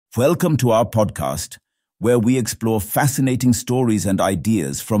Welcome to our podcast, where we explore fascinating stories and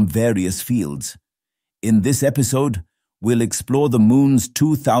ideas from various fields. In this episode, we'll explore the Moon's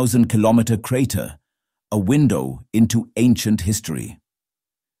 2,000-kilometer crater, a window into ancient history.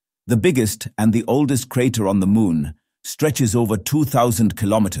 The biggest and the oldest crater on the Moon stretches over 2,000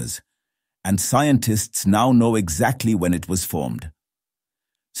 kilometers, and scientists now know exactly when it was formed.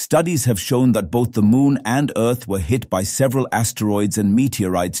 Studies have shown that both the Moon and Earth were hit by several asteroids and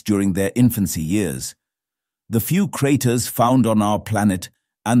meteorites during their infancy years. The few craters found on our planet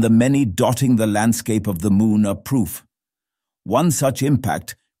and the many dotting the landscape of the Moon are proof. One such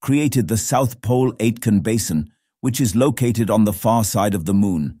impact created the South Pole-Aitken basin, which is located on the far side of the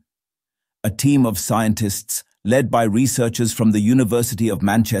Moon. A team of scientists, led by researchers from the University of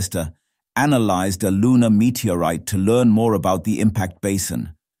Manchester, analyzed a lunar meteorite to learn more about the impact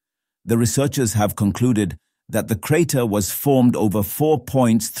basin. The researchers have concluded that the crater was formed over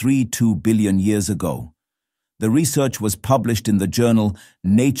 4.32 billion years ago. The research was published in the journal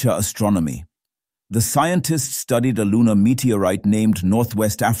Nature Astronomy. The scientists studied a lunar meteorite named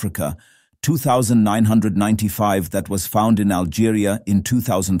Northwest Africa 2995 that was found in Algeria in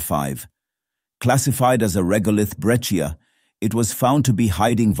 2005. Classified as a regolith breccia, it was found to be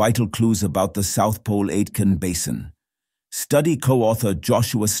hiding vital clues about the South Pole-Aitken basin. Study co-author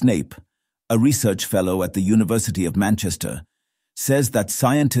Joshua Snape, a research fellow at the University of Manchester, says that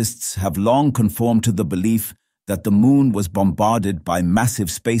scientists have long conformed to the belief that the Moon was bombarded by massive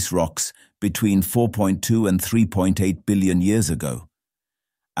space rocks between 4.2 and 3.8 billion years ago.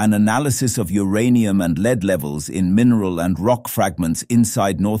 An analysis of uranium and lead levels in mineral and rock fragments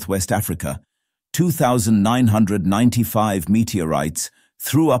inside Northwest Africa, 2,995 meteorites,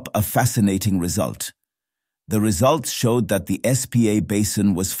 threw up a fascinating result. The results showed that the SPA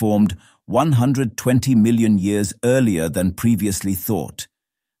basin was formed 120 million years earlier than previously thought.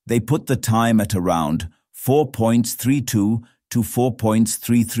 They put the time at around 4.32 to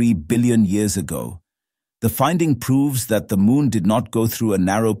 4.33 billion years ago. The finding proves that the Moon did not go through a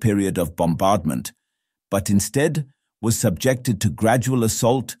narrow period of bombardment, but instead was subjected to gradual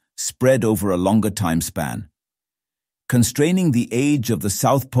assault spread over a longer time span. Constraining the age of the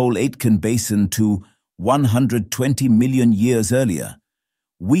South Pole-Aitken basin to 120 million years earlier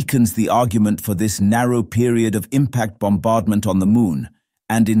weakens the argument for this narrow period of impact bombardment on the Moon,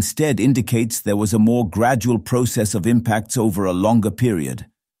 and instead indicates there was a more gradual process of impacts over a longer period,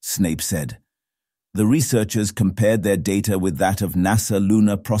 Snape said. The researchers compared their data with that of NASA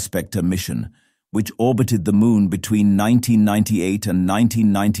Lunar Prospector mission, which orbited the Moon between 1998 and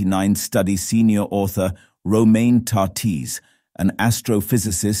 1999. Study senior author Romain Tartis, an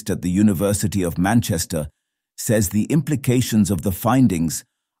astrophysicist at the University of Manchester, says the implications of the findings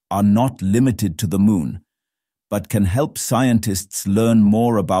are not limited to the Moon, but can help scientists learn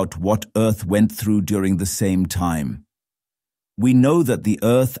more about what Earth went through during the same time. We know that the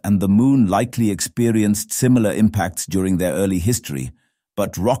Earth and the Moon likely experienced similar impacts during their early history,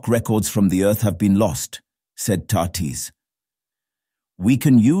 but rock records from the Earth have been lost, said Tartis. We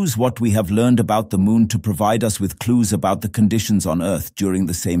can use what we have learned about the Moon to provide us with clues about the conditions on Earth during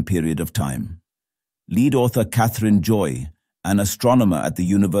the same period of time. Lead author Catherine Joy, an astronomer at the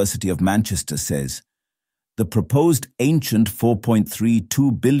University of Manchester, says, the proposed ancient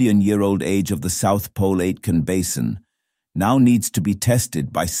 4.32 billion-year-old age of the South Pole-Aitken basin now needs to be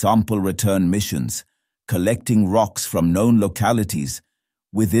tested by sample return missions, collecting rocks from known localities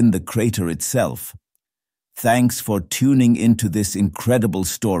within the crater itself. Thanks for tuning into this incredible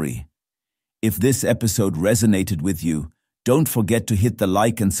story. If this episode resonated with you, don't forget to hit the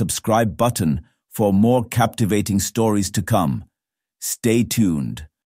like and subscribe button for more captivating stories to come. Stay tuned.